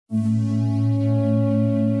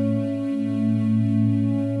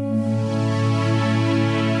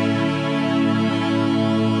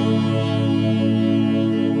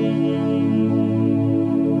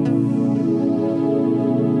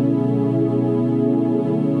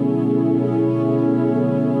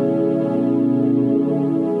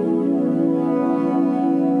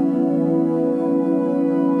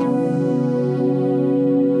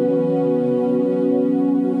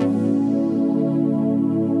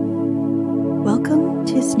Welcome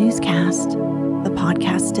to Snoozecast, the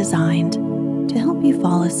podcast designed to help you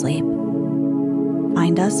fall asleep.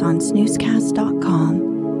 Find us on snoozecast.com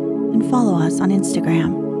and follow us on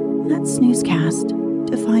Instagram at snoozecast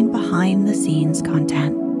to find behind-the-scenes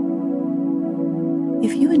content.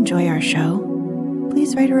 If you enjoy our show,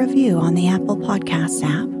 please write a review on the Apple Podcasts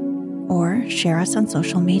app or share us on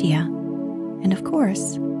social media. And of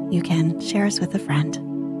course, you can share us with a friend.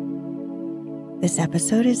 This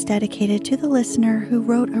episode is dedicated to the listener who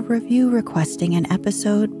wrote a review requesting an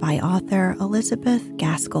episode by author Elizabeth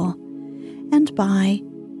Gaskell and by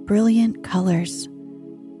Brilliant Colors.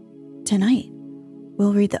 Tonight,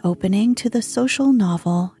 we'll read the opening to the social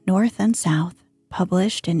novel North and South,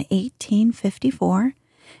 published in 1854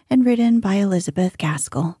 and written by Elizabeth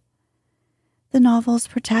Gaskell. The novel's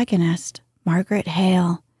protagonist, Margaret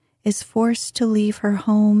Hale, is forced to leave her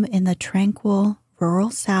home in the tranquil, rural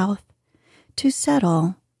South to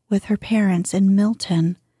settle with her parents in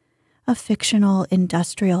Milton, a fictional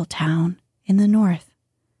industrial town in the North.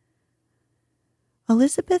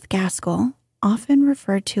 Elizabeth Gaskell, often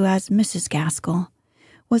referred to as Mrs. Gaskell,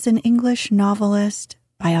 was an English novelist,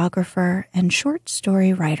 biographer, and short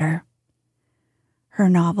story writer. Her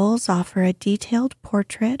novels offer a detailed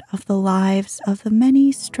portrait of the lives of the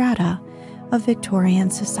many strata of Victorian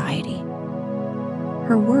society.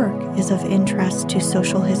 Her work is of interest to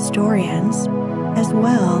social historians as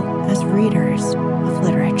well as readers of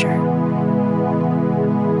literature.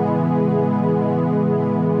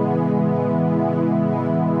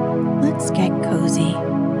 Let's get cozy.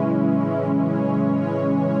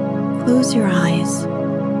 Close your eyes.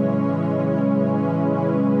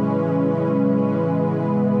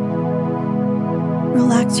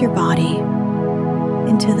 Relax your body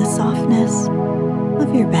into the softness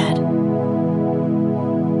of your bed.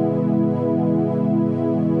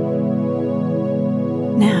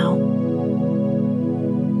 Now,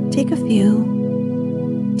 take a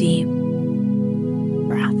few deep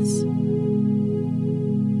breaths.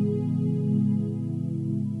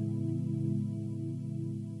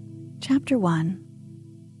 Chapter 1.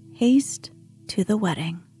 Haste to the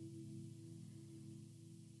Wedding.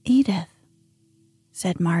 Edith,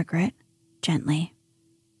 said Margaret gently.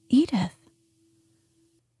 Edith.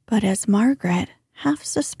 But as Margaret half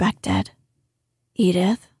suspected,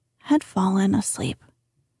 Edith had fallen asleep.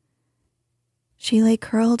 She lay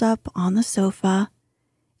curled up on the sofa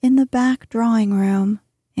in the back drawing room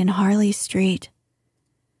in Harley Street,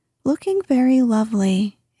 looking very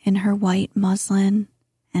lovely in her white muslin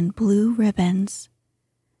and blue ribbons.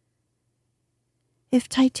 If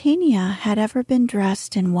Titania had ever been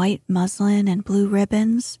dressed in white muslin and blue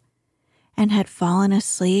ribbons and had fallen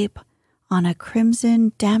asleep on a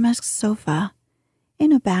crimson damask sofa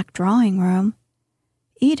in a back drawing room,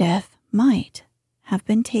 Edith might have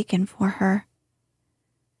been taken for her.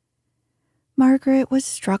 Margaret was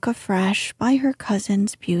struck afresh by her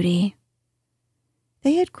cousin's beauty.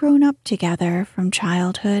 They had grown up together from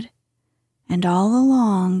childhood, and all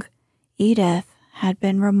along Edith had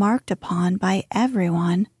been remarked upon by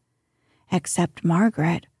everyone, except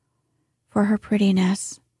Margaret, for her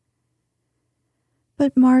prettiness.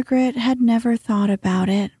 But Margaret had never thought about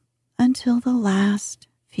it until the last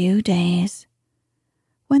few days,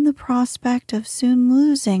 when the prospect of soon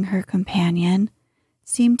losing her companion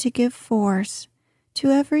seemed to give force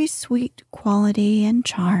to every sweet quality and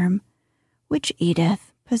charm which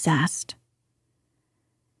Edith possessed.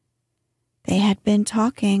 They had been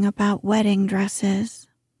talking about wedding dresses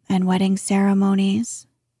and wedding ceremonies,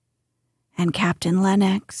 and Captain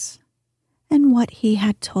Lennox, and what he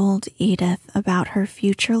had told Edith about her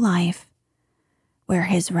future life, where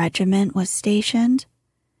his regiment was stationed,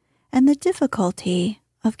 and the difficulty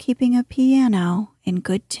of keeping a piano in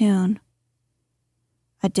good tune.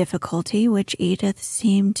 A difficulty which Edith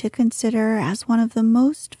seemed to consider as one of the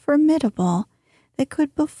most formidable that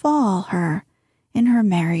could befall her in her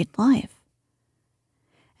married life.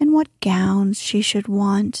 And what gowns she should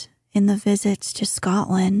want in the visits to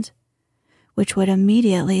Scotland, which would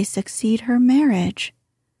immediately succeed her marriage.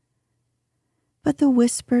 But the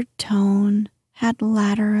whispered tone had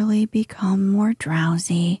latterly become more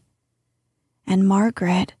drowsy, and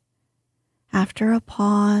Margaret, after a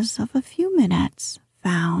pause of a few minutes,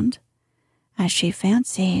 found, as she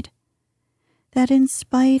fancied, that in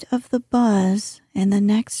spite of the buzz in the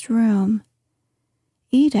next room,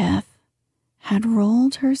 Edith had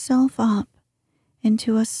rolled herself up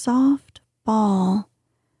into a soft ball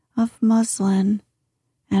of muslin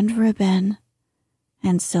and ribbon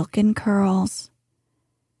and silken curls,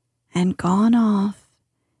 and gone off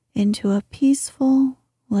into a peaceful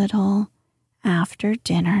little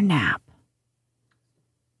after-dinner nap.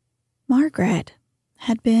 Margaret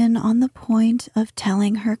had been on the point of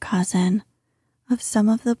telling her cousin of some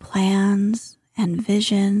of the plans and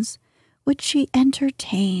visions which she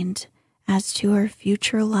entertained as to her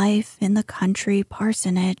future life in the country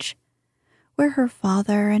parsonage, where her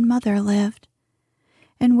father and mother lived,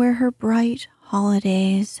 and where her bright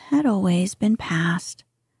holidays had always been passed,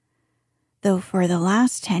 though for the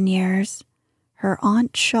last 10 years her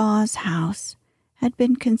Aunt Shaw's house had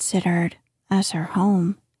been considered as her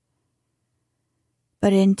home.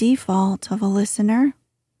 But in default of a listener,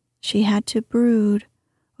 she had to brood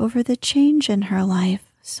over the change in her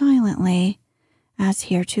life silently as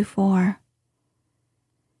heretofore.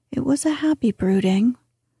 It was a happy brooding,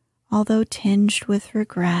 although tinged with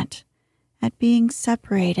regret at being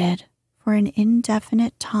separated for an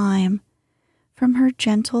indefinite time from her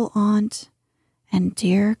gentle aunt and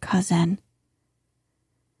dear cousin.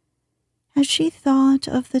 As she thought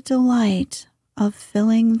of the delight of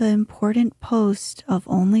filling the important post of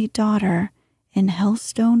only daughter in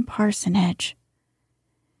Hellstone Parsonage,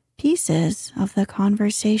 pieces of the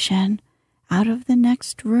conversation out of the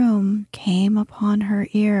next room came upon her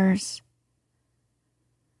ears.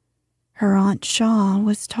 Her Aunt Shaw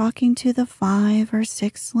was talking to the 5 or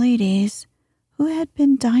 6 ladies who had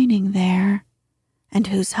been dining there, and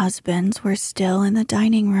whose husbands were still in the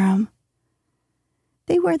dining room.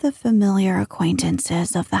 They were the familiar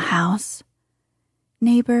acquaintances of the house,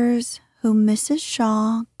 neighbors whom Mrs.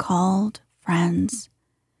 Shaw called friends,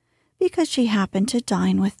 because she happened to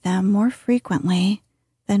dine with them more frequently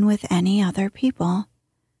than with any other people,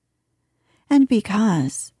 and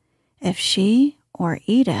because, if she or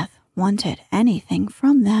Edith wanted anything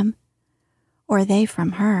from them, or they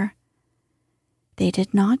from her, they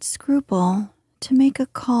did not scruple to make a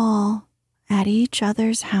call at each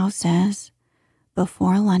other's houses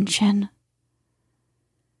before luncheon.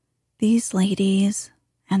 These ladies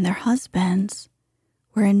and their husbands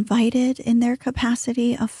were invited in their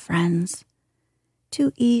capacity of friends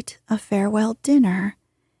to eat a farewell dinner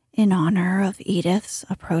in honor of Edith's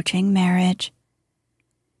approaching marriage.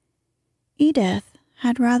 Edith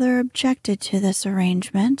had rather objected to this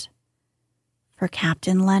arrangement, for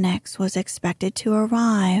Captain Lennox was expected to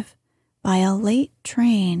arrive by a late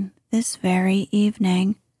train this very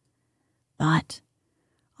evening. But,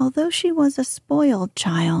 although she was a spoiled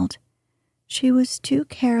child, she was too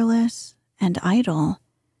careless and idle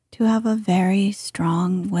to have a very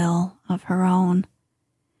strong will of her own,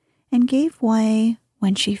 and gave way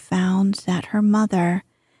when she found that her mother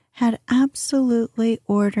had absolutely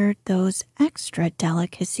ordered those extra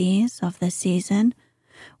delicacies of the season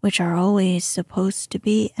which are always supposed to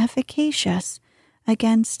be efficacious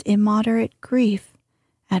against immoderate grief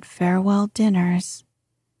at farewell dinners.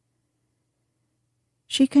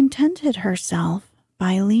 She contented herself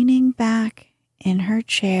by leaning back in her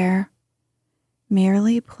chair,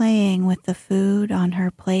 merely playing with the food on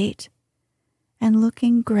her plate and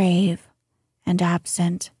looking grave and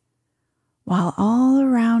absent, while all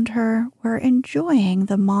around her were enjoying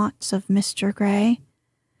the mots of Mr. Gray,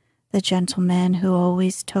 the gentleman who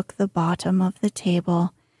always took the bottom of the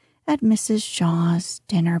table at Mrs. Shaw's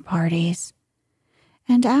dinner parties,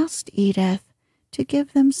 and asked Edith to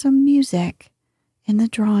give them some music in the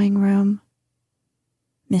drawing room.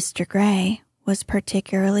 Mr. Gray was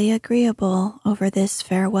particularly agreeable over this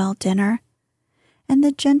farewell dinner, and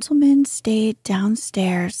the gentlemen stayed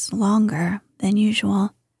downstairs longer than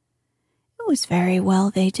usual. It was very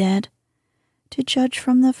well they did, to judge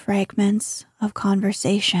from the fragments of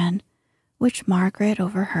conversation which Margaret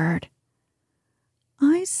overheard.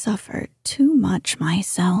 I suffered too much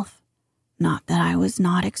myself, not that I was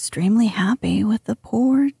not extremely happy with the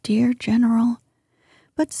poor dear general,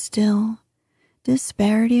 but still,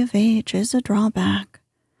 disparity of age is a drawback,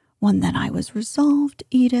 one that I was resolved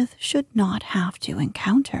Edith should not have to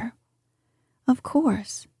encounter. Of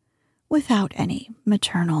course, without any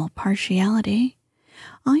maternal partiality,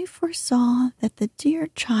 I foresaw that the dear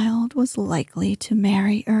child was likely to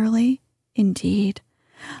marry early. Indeed,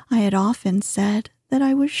 I had often said that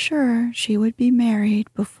I was sure she would be married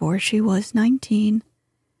before she was 19.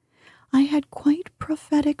 I had quite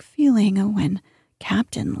prophetic feeling when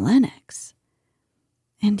Captain Lennox.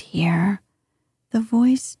 And here The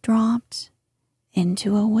voice dropped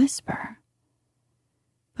into a whisper,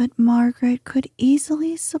 but Margaret could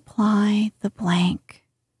easily supply the blank.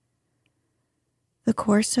 The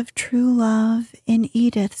course of true love in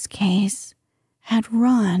Edith's case had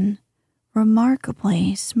run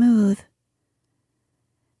remarkably smooth.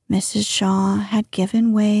 Mrs. Shaw had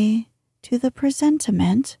given way to the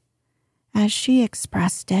presentiment, as she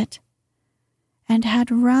expressed it, and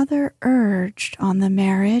had rather urged on the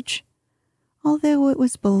marriage, although it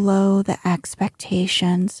was below the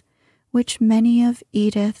expectations which many of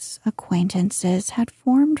Edith's acquaintances had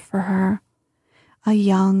formed for her, a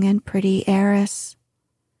young and pretty heiress.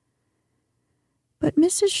 But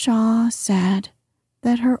Mrs. Shaw said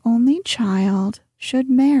that her only child should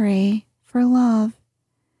marry for love,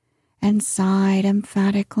 and sighed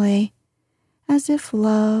emphatically, as if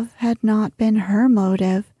love had not been her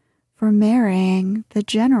motive for marrying the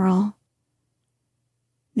general.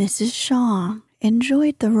 Mrs. Shaw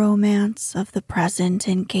enjoyed the romance of the present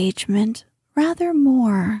engagement rather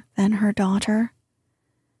more than her daughter.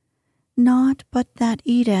 Not but that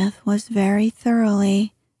Edith was very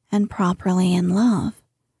thoroughly and properly in love.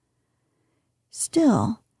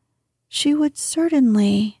 Still, she would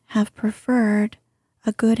certainly have preferred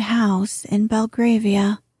a good house in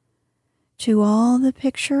Belgravia to all the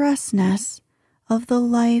picturesqueness of the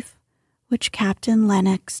life which Captain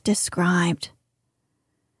Lennox described.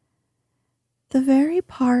 The very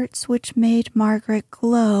parts which made Margaret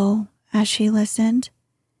glow as she listened,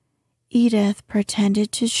 Edith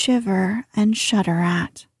pretended to shiver and shudder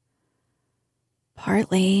at,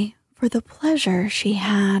 partly for the pleasure she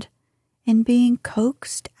had in being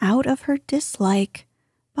coaxed out of her dislike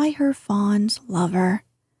by her fond lover,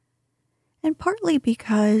 and partly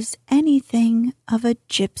because anything of a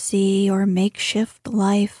gypsy or makeshift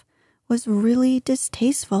life was really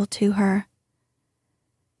distasteful to her.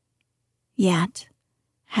 Yet,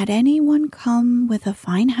 had anyone come with a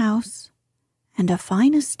fine house and a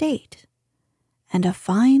fine estate and a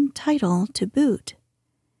fine title to boot,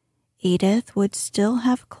 Edith would still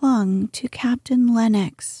have clung to Captain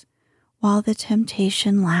Lennox while the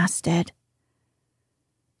temptation lasted.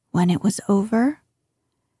 When it was over,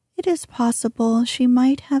 it is possible she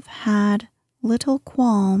might have had little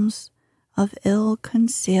qualms of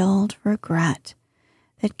ill-concealed regret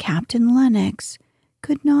that Captain Lennox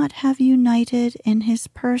could not have united in his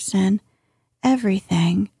person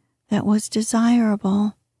everything that was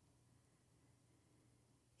desirable.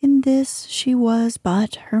 In this she was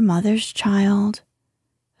but her mother's child,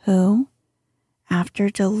 who, after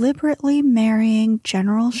deliberately marrying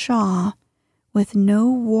General Shaw with no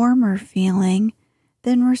warmer feeling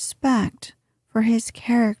than respect for his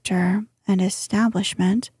character and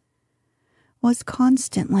establishment, was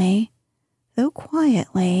constantly, though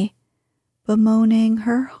quietly, bemoaning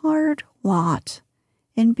her hard lot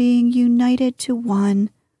in being united to one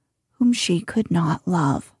whom she could not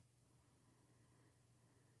love.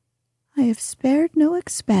 "I have spared no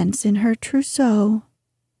expense in her trousseau,"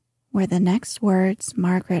 were the next words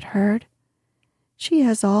Margaret heard. "She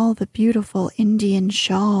has all the beautiful Indian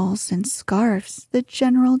shawls and scarfs the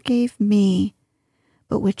General gave me,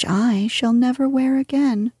 but which I shall never wear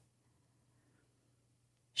again."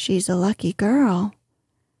 "She's a lucky girl,"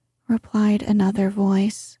 replied another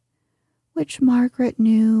voice, which Margaret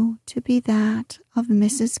knew to be that of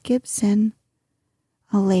Mrs. Gibson,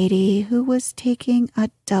 a lady who was taking a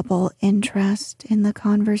double interest in the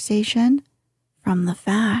conversation from the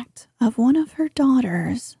fact of one of her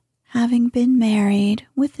daughters having been married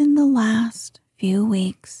within the last few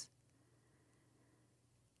weeks.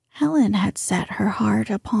 Helen had set her heart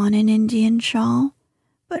upon an Indian shawl,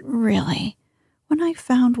 but really, when I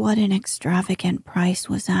found what an extravagant price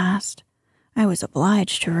was asked, I was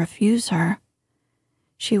obliged to refuse her.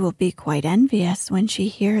 She will be quite envious when she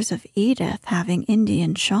hears of Edith having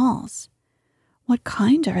Indian shawls. What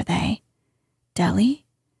kind are they? Delhi?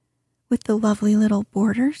 With the lovely little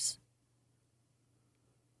borders?"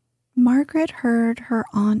 Margaret heard her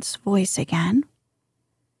aunt's voice again,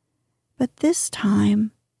 but this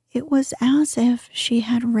time it was as if she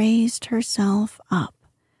had raised herself up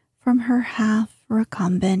from her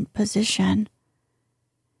half-recumbent position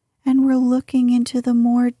and were looking into the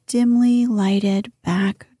more dimly lighted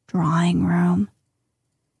back drawing-room.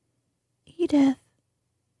 "Edith,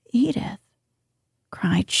 Edith,"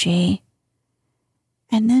 cried she,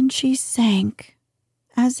 and then she sank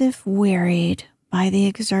as if wearied by the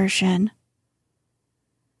exertion.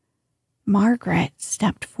 Margaret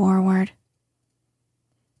stepped forward.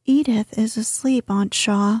 "Edith is asleep, Aunt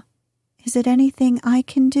Shaw. Is it anything I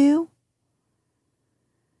can do?"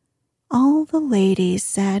 All the ladies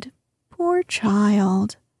said, "Poor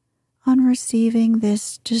child," on receiving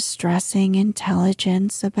this distressing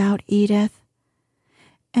intelligence about Edith,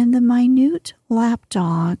 and the minute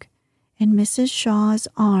lapdog in Mrs. Shaw's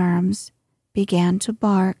arms began to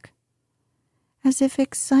bark, as if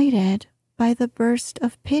excited by the burst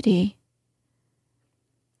of pity.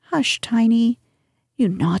 "Hush, Tiny, you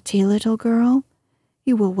naughty little girl.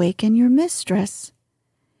 You will waken your mistress.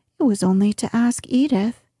 It was only to ask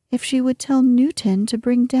Edith if she would tell Newton to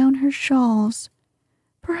bring down her shawls.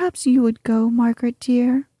 Perhaps you would go, Margaret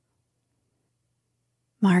dear."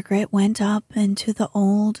 Margaret went up into the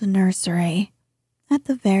old nursery at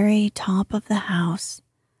the very top of the house,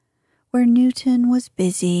 where Newton was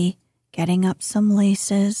busy getting up some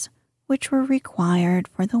laces which were required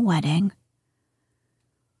for the wedding.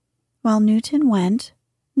 While Newton went,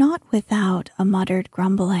 not without a muttered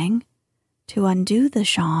grumbling, to undo the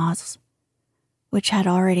shawls, which had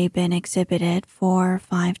already been exhibited 4 or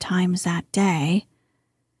 5 times that day,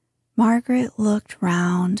 Margaret looked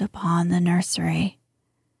round upon the nursery,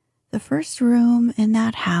 the first room in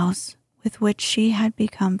that house with which she had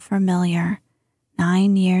become familiar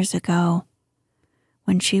 9 years ago,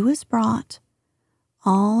 when she was brought,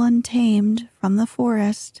 all untamed from the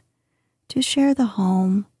forest, to share the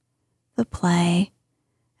home, the play,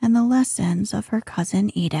 and the lessons of her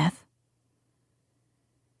cousin Edith.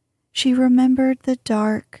 She remembered the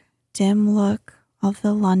dark, dim look of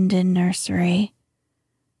the London nursery,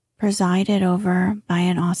 presided over by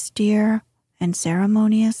an austere and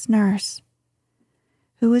ceremonious nurse,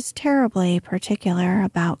 who was terribly particular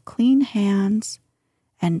about clean hands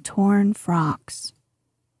and torn frocks.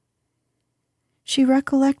 She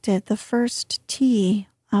recollected the first tea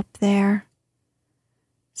up there,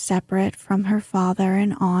 separate from her father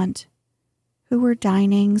and aunt, who were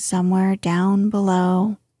dining somewhere down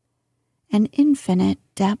below, an infinite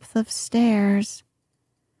depth of stairs,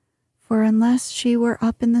 for unless she were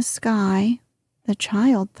up in the sky, the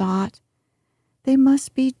child thought, they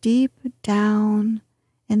must be deep down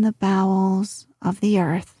in the bowels of the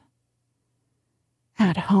earth.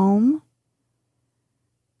 At home,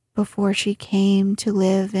 before she came to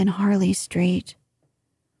live in Harley Street,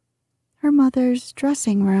 her mother's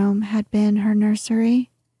dressing room had been her nursery,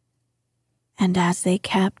 and as they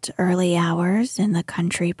kept early hours in the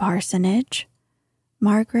country parsonage,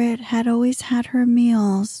 Margaret had always had her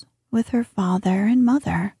meals with her father and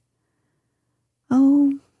mother.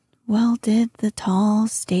 Oh, well did the tall,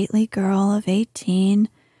 stately girl of 18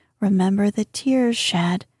 remember the tears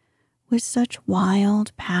shed with such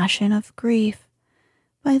wild passion of grief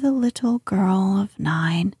by the little girl of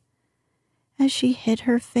 9, as she hid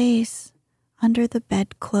her face under the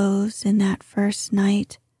bedclothes in that first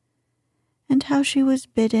night, and how she was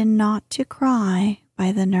bidden not to cry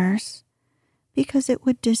by the nurse because it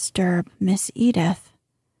would disturb Miss Edith,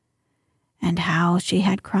 and how she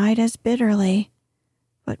had cried as bitterly,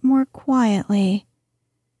 but more quietly,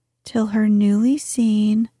 till her newly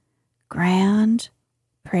seen, grand,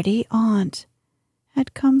 pretty aunt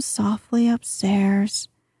had come softly upstairs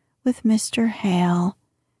with Mr. Hale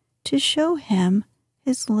to show him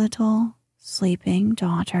his little sleeping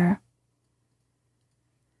daughter.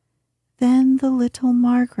 Then the little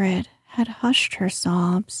Margaret had hushed her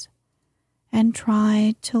sobs and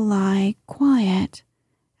tried to lie quiet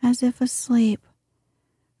as if asleep,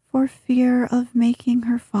 for fear of making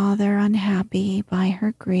her father unhappy by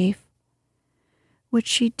her grief, which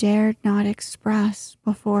she dared not express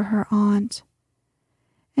before her aunt,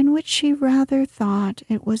 and which she rather thought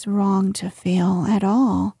it was wrong to feel at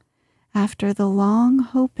all after the long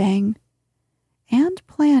hoping and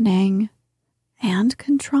planning and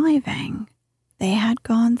contriving they had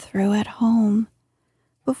gone through at home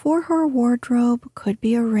before her wardrobe could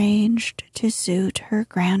be arranged to suit her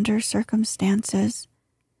grander circumstances,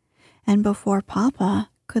 and before Papa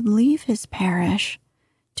could leave his parish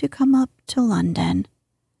to come up to London,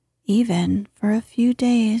 even for a few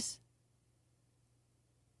days.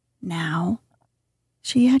 Now,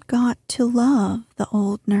 she had got to love the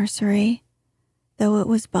old nursery, though it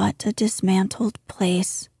was but a dismantled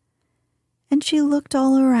place, and she looked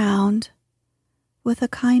all around with a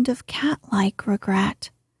kind of cat-like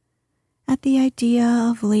regret at the idea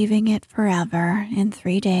of leaving it forever in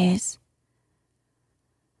 3 days.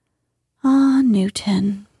 "Ah,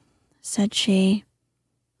 Newton," said she,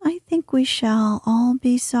 "I think we shall all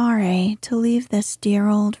be sorry to leave this dear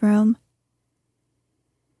old room."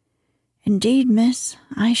 "Indeed, miss,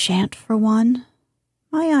 I shan't for one.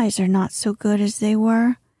 My eyes are not so good as they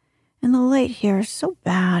were, and the light here is so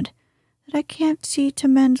bad that I can't see to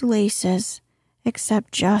mend laces,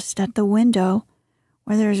 except just at the window,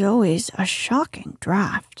 where there's always a shocking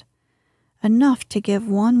draught, enough to give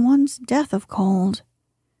one one's death of cold.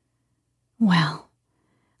 Well,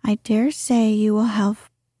 I dare say you will have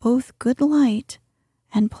both good light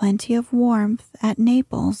and plenty of warmth at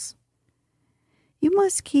Naples. You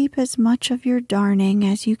must keep as much of your darning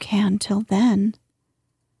as you can till then.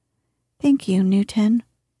 Thank you, Newton.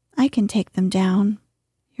 I can take them down.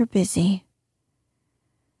 You're busy.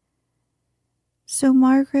 So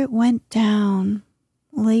Margaret went down,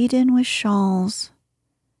 laden with shawls,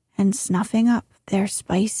 and snuffing up their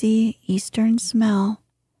spicy eastern smell.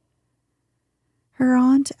 Her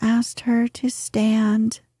aunt asked her to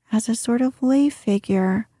stand as a sort of lay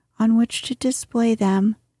figure on which to display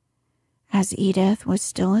them, as Edith was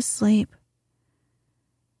still asleep.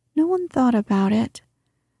 No one thought about it,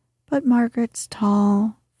 but Margaret's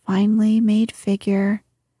tall, finely made figure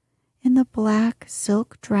in the black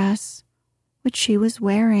silk dress which she was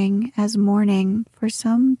wearing as mourning for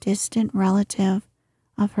some distant relative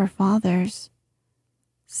of her father's,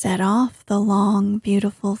 set off the long,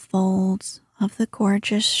 beautiful folds of the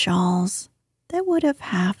gorgeous shawls that would have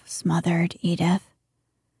half smothered Edith.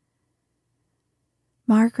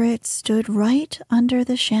 Margaret stood right under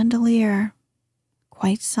the chandelier,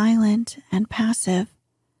 quite silent and passive,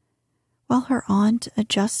 while her aunt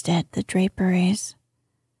adjusted the draperies.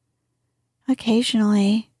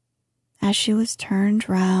 Occasionally, as she was turned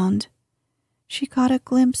round, she caught a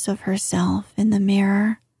glimpse of herself in the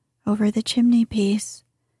mirror over the chimney-piece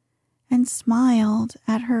and smiled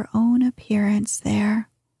at her own appearance there.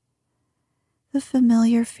 The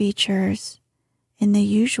familiar features in the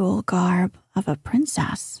usual garb of a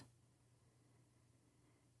princess.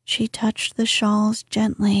 She touched the shawls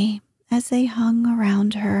gently as they hung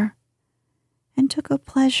around her and took a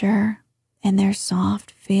pleasure in their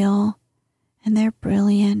soft feel and their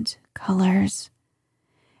brilliant colors,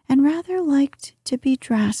 and rather liked to be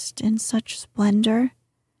dressed in such splendor,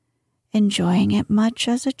 enjoying it much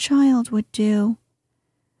as a child would do,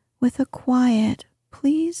 with a quiet,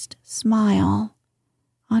 pleased smile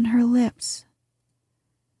on her lips.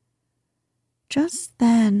 Just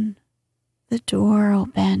then, the door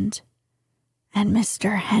opened, and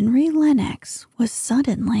Mr. Henry Lennox was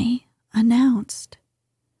suddenly announced.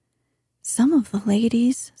 Some of the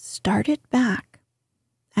ladies started back,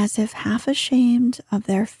 as if half ashamed of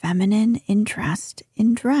their feminine interest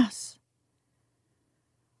in dress.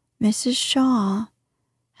 Mrs. Shaw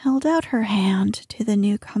held out her hand to the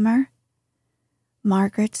newcomer.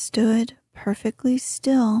 Margaret stood perfectly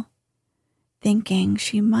still, thinking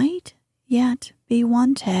she might yet be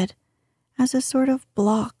wanted as a sort of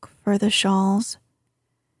block for the shawls,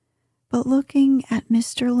 but looking at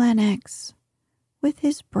Mr. Lennox with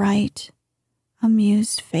his bright,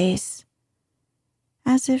 amused face,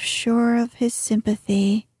 as if sure of his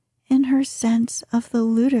sympathy in her sense of the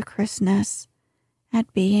ludicrousness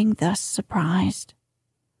at being thus surprised.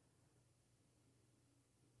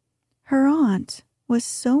 Her aunt was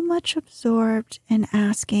so much absorbed in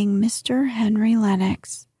asking Mr. Henry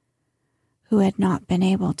Lennox, who had not been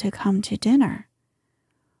able to come to dinner,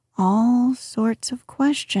 all sorts of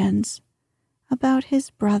questions about his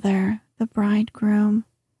brother, the bridegroom,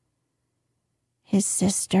 his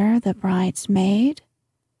sister, the bridesmaid,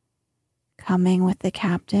 coming with the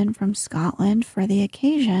captain from Scotland for the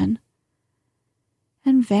occasion,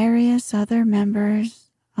 and various other members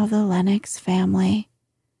of the Lennox family,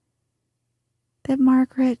 that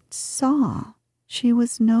Margaret saw she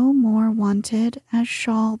was no more wanted as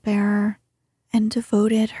shawl-bearer, and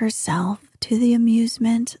devoted herself to the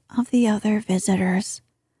amusement of the other visitors,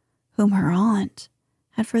 whom her aunt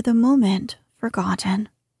had for the moment forgotten.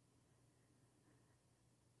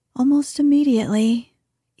 Almost immediately,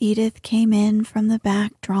 Edith came in from the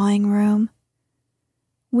back drawing-room,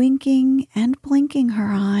 winking and blinking her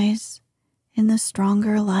eyes in the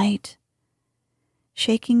stronger light,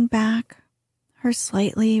 shaking back her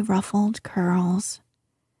slightly ruffled curls,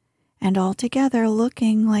 and altogether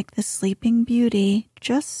looking like the sleeping beauty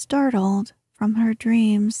just startled from her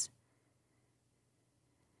dreams.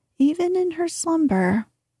 Even in her slumber,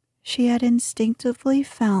 she had instinctively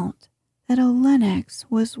felt that a Lennox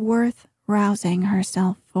was worth rousing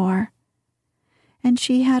herself for, and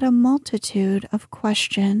she had a multitude of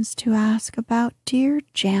questions to ask about dear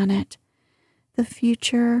Janet, the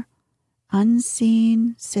future,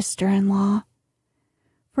 unseen sister-in-law,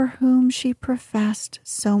 for whom she professed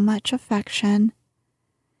so much affection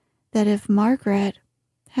that if Margaret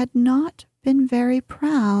had not been very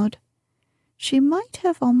proud, she might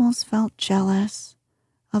have almost felt jealous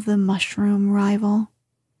of the mushroom rival.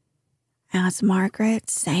 As Margaret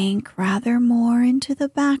sank rather more into the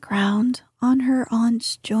background on her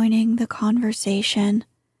aunt's joining the conversation,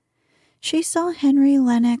 she saw Henry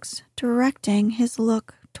Lennox directing his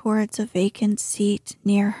look towards a vacant seat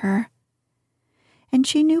near her, and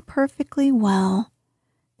she knew perfectly well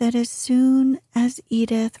that as soon as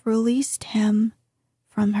Edith released him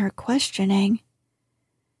from her questioning,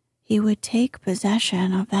 he would take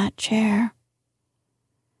possession of that chair.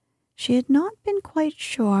 She had not been quite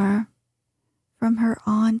sure, from her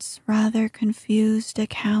aunt's rather confused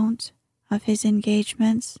account of his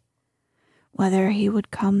engagements, whether he would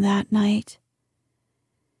come that night.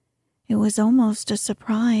 It was almost a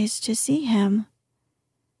surprise to see him,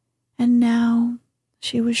 and now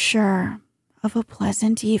she was sure of a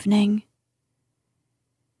pleasant evening.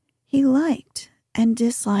 He liked and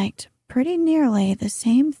disliked pretty nearly the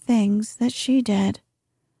same things that she did.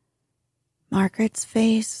 Margaret's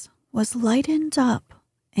face was lightened up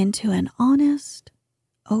into an honest,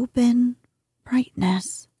 open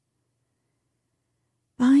brightness.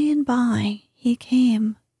 By and by he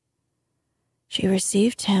came. She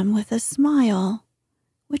received him with a smile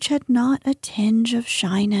which had not a tinge of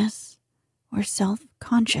shyness or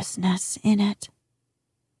self-consciousness in it.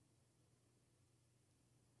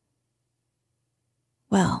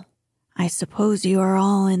 "Well, I suppose you are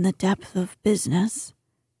all in the depth of business.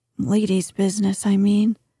 Ladies' business, I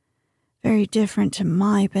mean. Very different to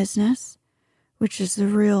my business, which is the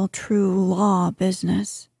real true law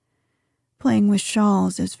business. Playing with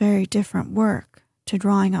shawls is very different work to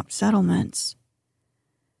drawing up settlements."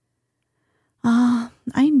 "Ah,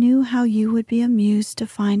 I knew how you would be amused to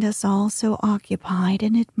find us all so occupied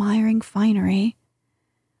in admiring finery.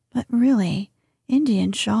 But really,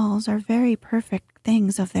 Indian shawls are very perfect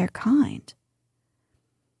things of their kind."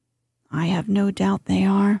 "I have no doubt they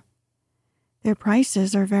are. Their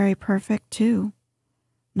prices are very perfect, too.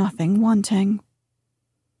 Nothing wanting."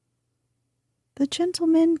 The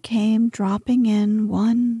gentlemen came dropping in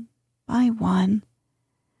one by one,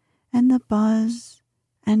 and the buzz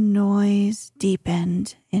and noise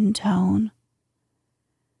deepened in tone.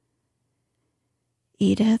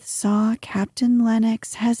 Edith saw Captain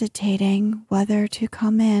Lennox hesitating whether to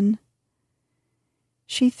come in.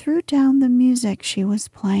 She threw down the music she was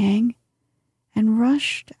playing and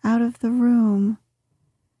rushed out of the room,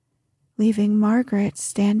 leaving Margaret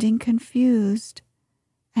standing confused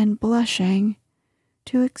and blushing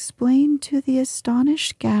to explain to the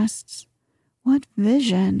astonished guests what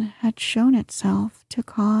vision had shown itself to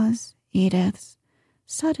cause Edith's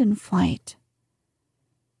sudden flight.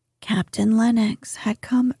 Captain Lennox had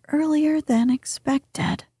come earlier than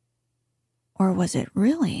expected. Or was it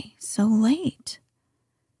really so late?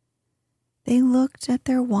 They looked at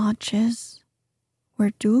their watches,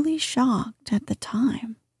 were duly shocked at the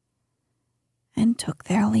time, and took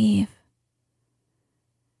their leave.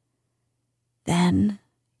 Then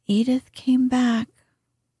Edith came back,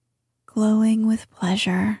 glowing with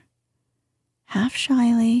pleasure, half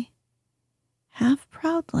shyly, half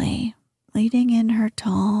proudly, leading in her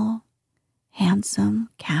tall, handsome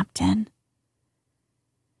captain.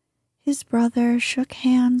 His brother shook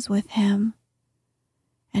hands with him,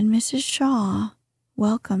 and Mrs. Shaw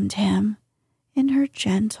welcomed him in her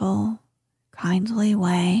gentle, kindly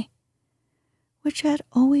way, which had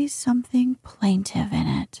always something plaintive in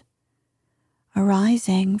it,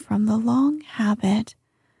 arising from the long habit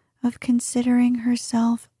of considering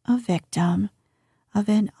herself a victim of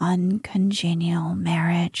an uncongenial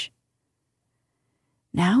marriage.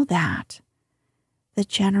 Now that, the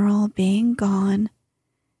general being gone,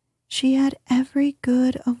 she had every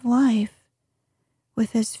good of life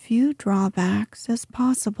with as few drawbacks as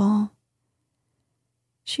possible.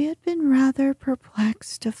 She had been rather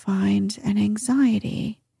perplexed to find an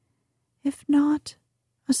anxiety, if not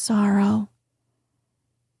a sorrow.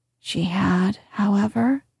 She had,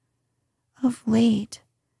 however, of late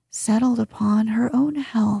settled upon her own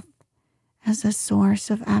health as a source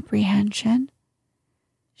of apprehension.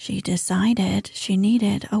 She decided she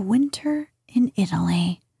needed a winter in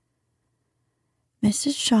Italy.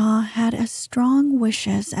 Mrs. Shaw had as strong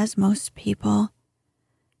wishes as most people,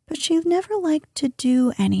 but she never liked to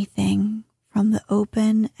do anything from the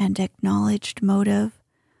open and acknowledged motive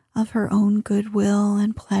of her own goodwill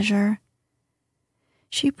and pleasure.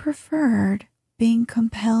 She preferred being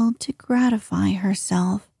compelled to gratify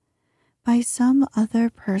herself by some other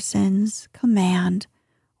person's command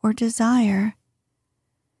or desire.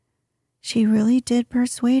 She really did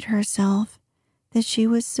persuade herself that she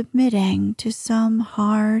was submitting to some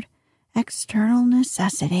hard external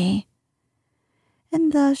necessity,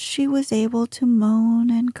 and thus she was able to moan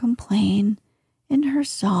and complain in her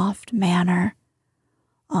soft manner.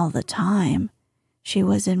 All the time, she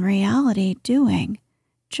was in reality doing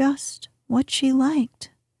just what she liked.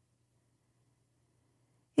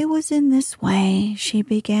 It was in this way she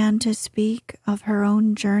began to speak of her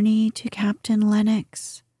own journey to Captain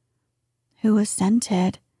Lennox, who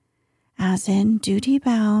assented, as in duty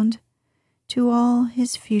bound, to all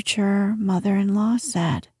his future mother-in-law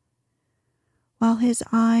said, while his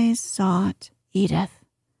eyes sought Edith,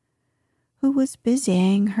 who was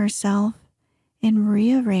busying herself in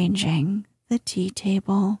rearranging the tea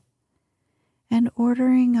table and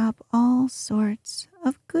ordering up all sorts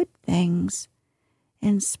of good things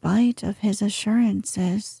in spite of his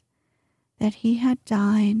assurances that he had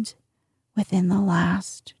dined within the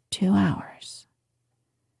last 2 hours.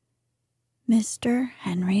 Mr.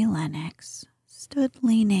 Henry Lennox stood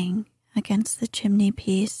leaning against the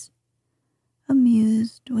chimney-piece,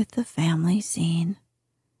 amused with the family scene.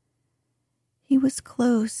 He was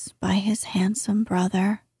close by his handsome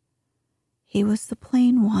brother. He was the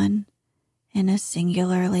plain one in a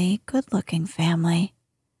singularly good-looking family,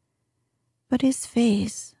 but his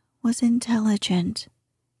face was intelligent,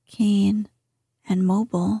 keen, and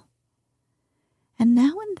mobile, and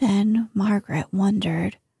now and then Margaret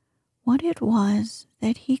wondered what it was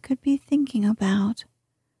that he could be thinking about,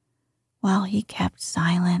 while he kept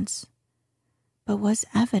silence, but was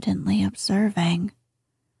evidently observing,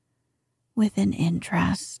 with an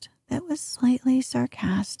interest that was slightly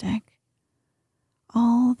sarcastic,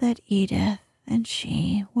 all that Edith and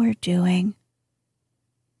she were doing.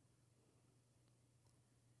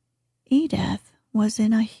 Edith was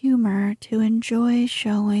in a humor to enjoy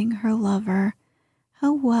showing her lover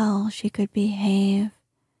how well she could behave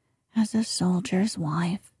as a soldier's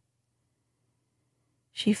wife.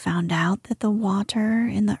 She found out that the water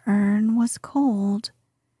in the urn was cold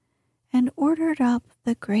and ordered up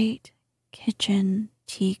the great kitchen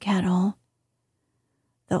tea kettle,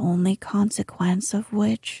 the only consequence of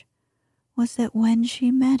which was that when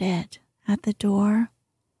she met it at the door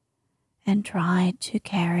and tried to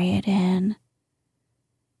carry it in,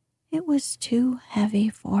 it was too heavy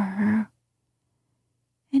for her,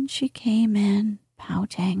 and she came in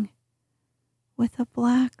pouting, with a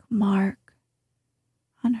black mark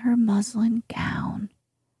on her muslin gown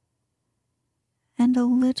and a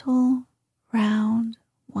little round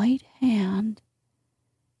white hand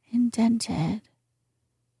indented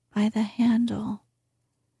by the handle,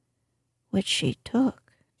 which she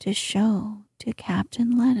took to show to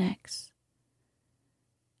Captain Lennox,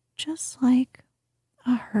 just like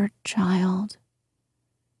a hurt child.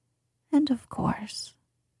 And of course,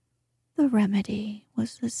 the remedy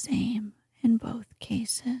was the same in both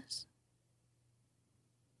cases.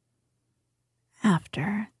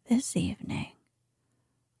 After this evening,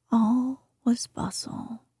 all was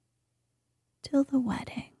bustle till the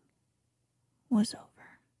wedding was over.